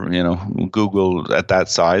or Google at that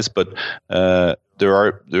size, but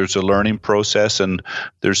there's a learning process, and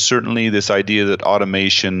there's certainly this idea that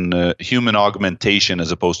automation, human augmentation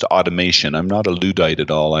as opposed to automation. I'm not a Luddite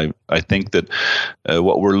at all. I think that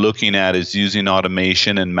what we're looking at is using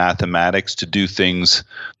automation and mathematics to do things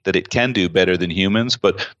that it can do better than humans,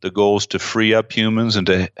 but the goal is to free up humans and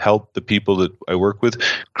to help the people that I work with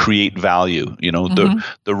create value.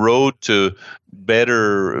 The road to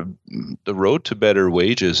better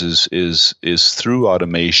wages is through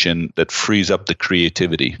automation that frees up the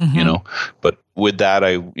creativity. But with that,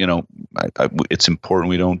 it's important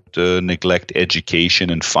we don't neglect education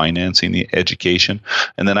and financing the education.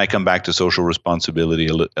 And then I come back to social responsibility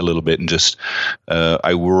a little bit, and just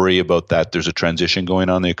I worry about that. There's a transition going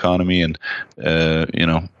on in the economy, and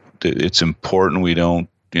it's important we don't.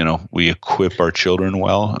 We equip our children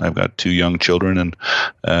well. I've got 2 young children, and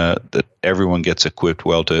that everyone gets equipped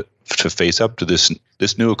well to face up to this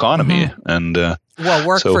new economy. And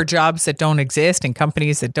work for jobs that don't exist and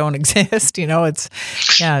companies that don't exist. It's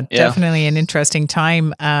definitely an interesting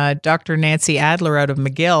time. Dr. Nancy Adler out of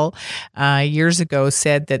McGill years ago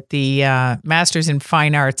said that the Masters in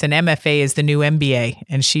Fine Arts and MFA is the new MBA,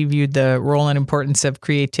 and she viewed the role and importance of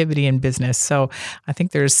creativity in business. So I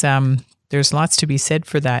think there's lots to be said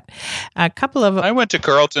for that. I went to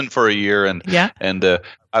Carleton for a year, and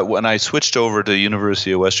when I switched over to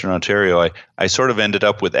University of Western Ontario, I sort of ended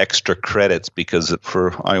up with extra credits because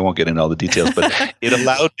I won't get into all the details, but it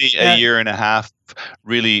allowed me a year and a half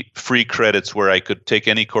really free credits where I could take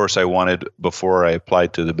any course I wanted before I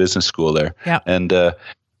applied to the business school there. Yeah. And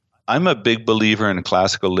I'm a big believer in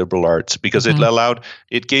classical liberal arts because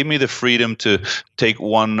it gave me the freedom to take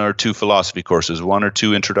 1 or 2 philosophy courses, 1 or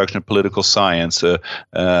 2 introduction to political science,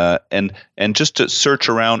 and just to search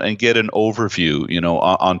around and get an overview,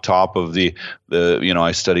 on top of the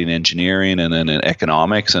I studied engineering and then in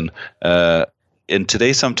economics, and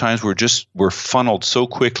today sometimes we're funneled so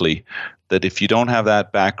quickly that if you don't have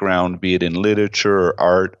that background, be it in literature or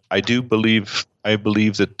art, I believe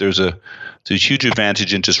that there's a huge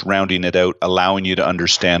advantage in just rounding it out, allowing you to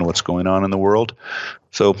understand what's going on in the world.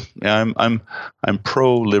 So I'm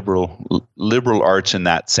pro liberal arts in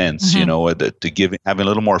that sense, to having a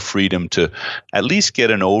little more freedom to at least get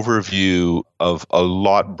an overview of a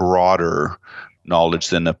lot broader knowledge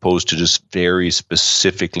than opposed to just very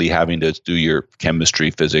specifically having to do your chemistry,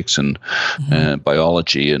 physics, and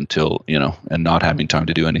biology until, and not having time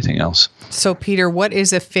to do anything else. So, Peter, what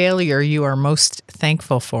is a failure you are most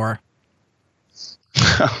thankful for?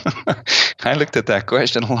 I looked at that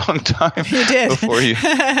question a long time. You did before you.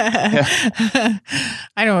 Yeah.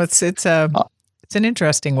 I know it's an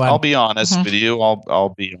interesting one. I'll be honest with you.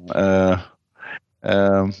 I'll be well,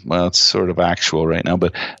 it's sort of actual right now,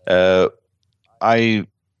 but I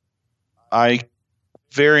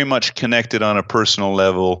very much connected on a personal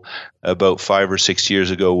level about 5 or 6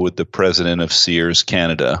 years ago with the president of Sears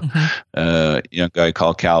Canada, a young guy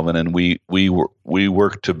called Calvin, and we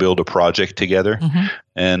worked to build a project together,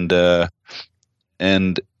 and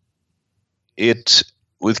it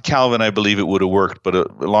with Calvin, I believe it would have worked, but a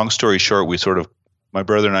long story short, my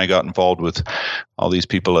brother and I got involved with all these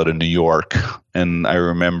people out of New York, and I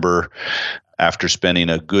remember after spending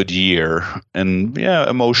a good year and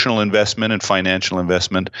emotional investment and financial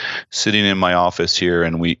investment, sitting in my office here,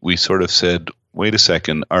 and we sort of said, wait a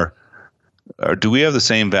second, do we have the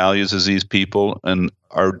same values as these people, and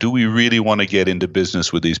do we really want to get into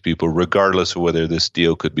business with these people regardless of whether this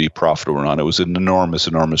deal could be profitable or not? It was an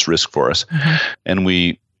enormous risk for us. And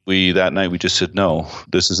we that night we just said, no,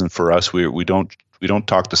 this isn't for us. We don't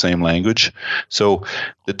talk the same language. So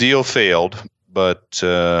the deal failed. But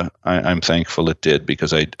I'm thankful it did,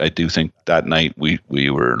 because I do think that night we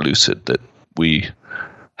were lucid that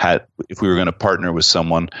if we were going to partner with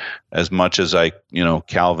someone, as much as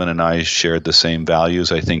Calvin and I shared the same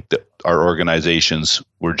values, I think that our organizations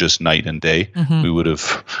were just night and day. We would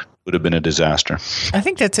have been a disaster. I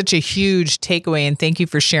think that's such a huge takeaway, and thank you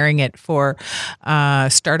for sharing it for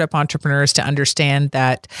startup entrepreneurs to understand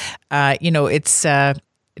that it's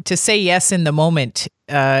to say yes in the moment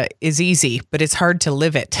is easy, but it's hard to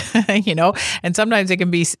live it, and sometimes it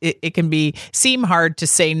can seem hard to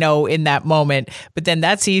say no in that moment, but then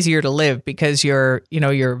that's easier to live because your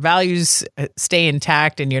values stay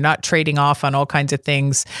intact and you're not trading off on all kinds of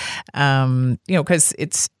things, because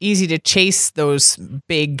it's easy to chase those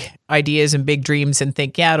big ideas and big dreams and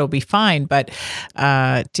think, it'll be fine. But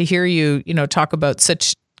to hear you, talk about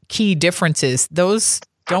such key differences, those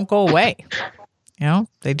don't go away.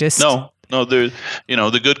 They just... No,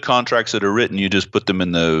 the good contracts that are written, you just put them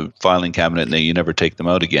in the filing cabinet and you never take them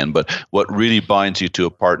out again. But what really binds you to a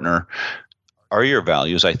partner are your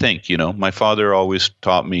values, I think. My father always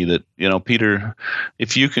taught me that, Peter,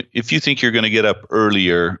 if you think you're going to get up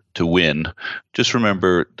earlier to win, just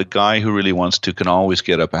remember the guy who really wants to can always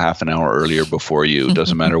get up a half an hour earlier before you. It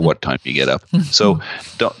doesn't matter what time you get up. So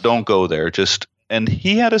don't go there. And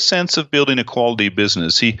he had a sense of building a quality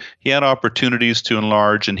business. He had opportunities to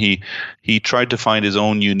enlarge, and he tried to find his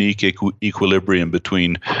own unique equilibrium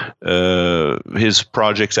between his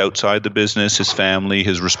projects outside the business, his family,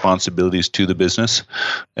 his responsibilities to the business.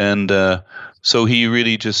 And so he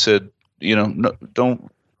really just said, no,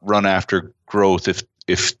 don't run after growth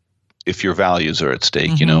if your values are at stake,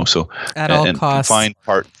 so at all costs. Find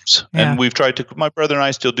partners. Yeah. And we've tried to, my brother and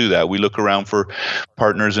I still do that. We look around for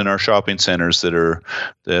partners in our shopping centers that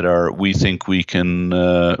are we think we can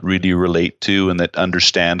really relate to and that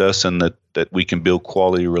understand us, and that we can build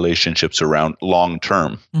quality relationships around long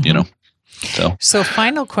term, So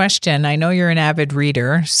final question. I know you're an avid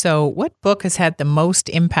reader. So what book has had the most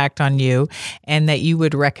impact on you and that you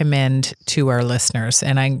would recommend to our listeners?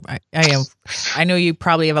 And I know you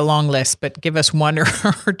probably have a long list, but give us one or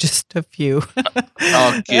just a few.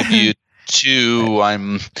 I'll give you two.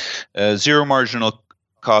 I'm Zero Marginal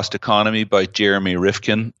Cost Economy by Jeremy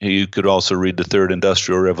Rifkin. You could also read The Third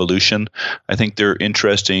Industrial Revolution. I think they're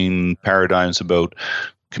interesting paradigms about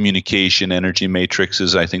communication, energy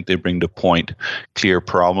matrices. I think they bring to point clear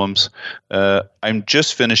problems. I'm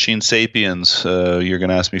just finishing Sapiens. You're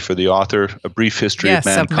going to ask me for the author. A Brief History of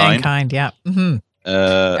Mankind. Of Mankind, yeah. Mm-hmm.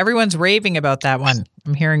 Everyone's raving about that one.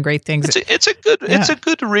 I'm hearing great things. It's a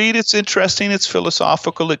good read. It's interesting. It's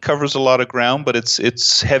philosophical. It covers a lot of ground, but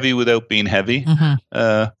it's heavy without being heavy.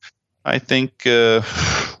 Mm-hmm. I think, apart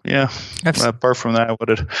from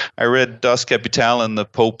that, I read Das Kapital and the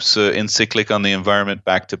Pope's encyclic on the environment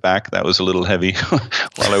back to back. That was a little heavy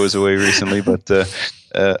while I was away recently. But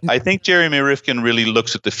I think Jeremy Rifkin really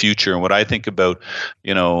looks at the future. And what I think about,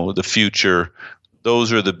 the future,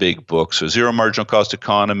 those are the big books. So Zero Marginal Cost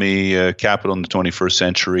Economy, Capital in the 21st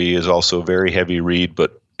Century is also a very heavy read,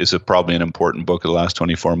 but is probably an important book of the last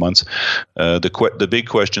 24 months. The big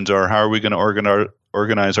questions are, how are we going to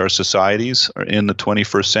organize our societies in the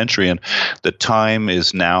 21st century? And the time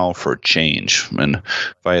is now for change. And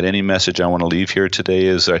if I had any message I want to leave here today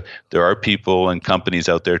is there are people and companies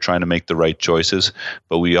out there trying to make the right choices,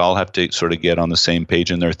 but we all have to sort of get on the same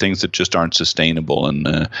page. And there are things that just aren't sustainable.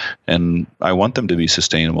 And I want them to be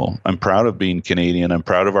sustainable. I'm proud of being Canadian. I'm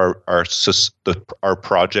proud of our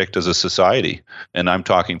project as a society. And I'm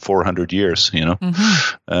talking 400 years,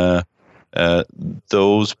 Mm-hmm.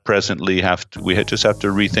 Those presently we just have to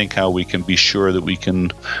rethink how we can be sure that we can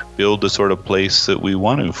build the sort of place that we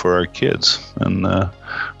want to for our kids. And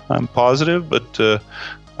I'm positive, but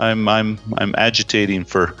I'm agitating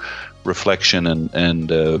for reflection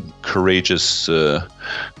and courageous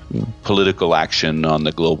political action on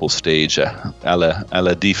the global stage, a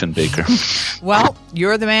la Diefenbaker. Well,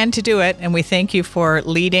 you're the man to do it, and we thank you for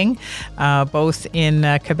leading both in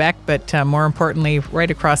Quebec, but more importantly,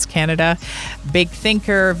 right across Canada. Big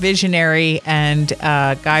thinker, visionary, and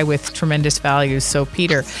guy with tremendous values. So,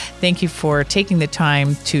 Peter, thank you for taking the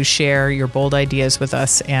time to share your bold ideas with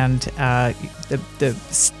us and the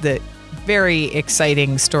very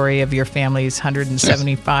exciting story of your family's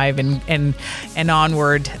 175 and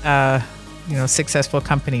onward, successful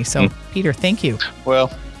company. So, Peter, thank you.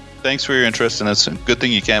 Well, thanks for your interest, and it's a good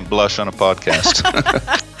thing you can't blush on a podcast.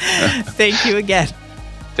 Thank you again.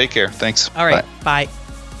 Take care. Thanks. All right. Bye.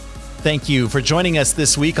 Thank you for joining us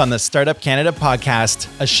this week on the Startup Canada podcast,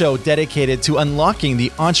 a show dedicated to unlocking the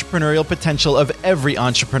entrepreneurial potential of every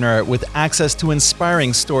entrepreneur with access to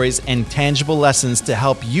inspiring stories and tangible lessons to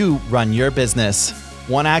help you run your business.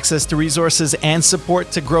 Want access to resources and support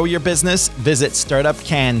to grow your business? Visit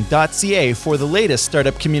startupcan.ca for the latest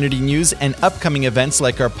startup community news and upcoming events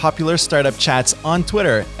like our popular startup chats on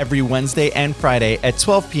Twitter every Wednesday and Friday at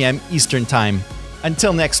 12 p.m. Eastern Time.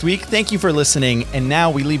 Until next week, thank you for listening, and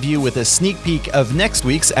now we leave you with a sneak peek of next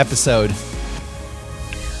week's episode.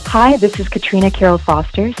 Hi, this is Katrina Carroll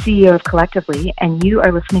Foster, CEO of Collectively, and you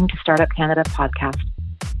are listening to Startup Canada podcast.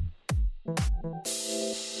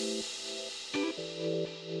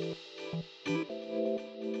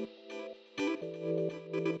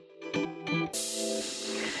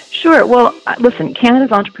 Sure. Well, listen,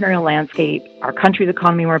 Canada's entrepreneurial landscape, our country's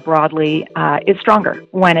economy more broadly, is stronger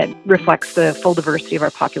when it reflects the full diversity of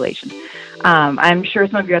our population. I'm sure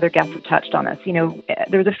some of your other guests have touched on this. You know,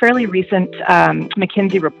 there was a fairly recent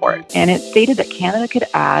McKinsey report, and it stated that Canada could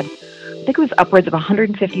add, I think it was upwards of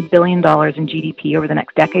 $150 billion in GDP over the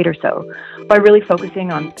next decade or so by really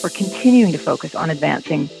focusing on, or continuing to focus on,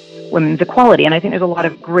 advancing women's equality. And I think there's a lot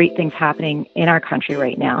of great things happening in our country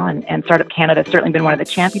right now, and Startup Canada has certainly been one of the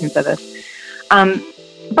champions of this.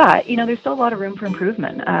 But, you know, there's still a lot of room for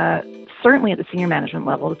improvement, certainly at the senior management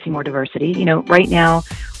level to see more diversity. You know, right now,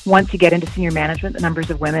 once you get into senior management, the numbers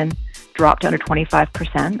of women drop to under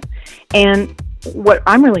 25%. And what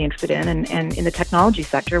I'm really interested in, and in the technology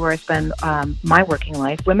sector where I spend my working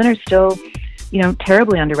life, women are still, you know,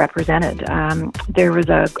 terribly underrepresented. There was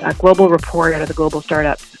a global report out of the global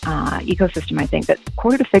startup ecosystem, I think, that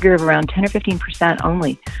quoted a figure of around 10 or 15%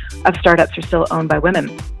 only of startups are still owned by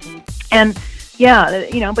women. And yeah,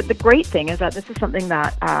 you know, but the great thing is that this is something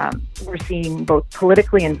that we're seeing both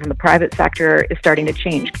politically and from the private sector is starting to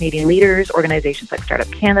change. Canadian leaders, organizations like Startup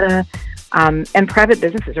Canada, and private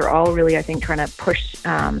businesses are all really, I think, trying to push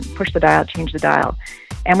the dial, change the dial.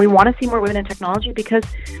 And we want to see more women in technology because,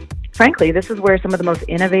 frankly, this is where some of the most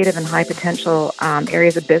innovative and high potential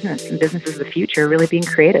areas of business and businesses of the future are really being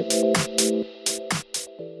created.